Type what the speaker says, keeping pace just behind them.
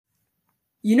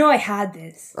You know I had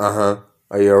this. Uh-huh.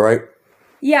 Are you alright?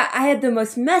 Yeah, I had the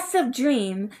most messed up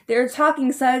dream. There were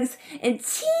talking slugs and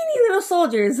teeny little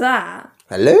soldiers,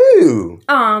 Hello!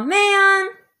 Aw, man.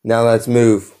 Now let's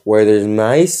move. Where there's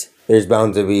mice, there's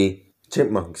bound to be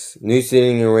chipmunks. New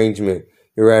sitting arrangement.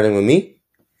 You're riding with me?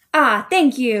 Ah,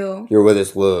 thank you. You're with the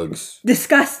slugs.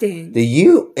 Disgusting. Do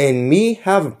you and me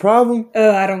have a problem?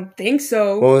 I don't think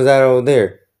so. What was that over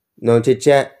there? No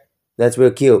chit-chat? That's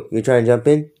real cute. You trying to jump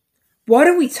in? What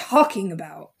are we talking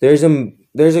about? There's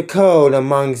a code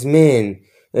amongst men.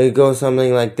 It goes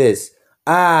something like this.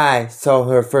 I saw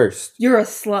her first. You're a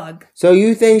slug. So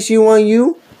you think she want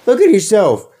you? Look at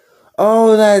yourself.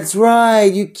 Oh, that's right.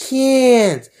 You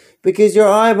can't. Because your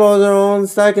eyeballs are all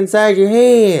stuck inside your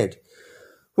head.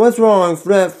 What's wrong,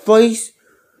 flat face?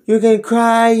 You're gonna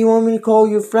cry? You want me to call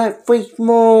you flat face,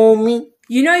 mommy?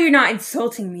 You know you're not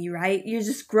insulting me, right? You're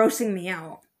just grossing me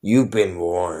out. You've been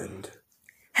warned.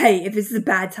 Hey, if it's a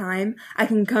bad time, I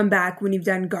can come back when you've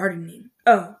done gardening.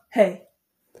 Oh, hey.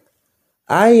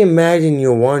 I imagine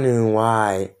you're wondering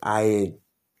why I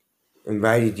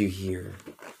invited you here.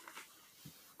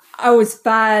 I was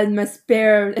fed my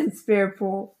spare and spare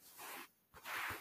pool.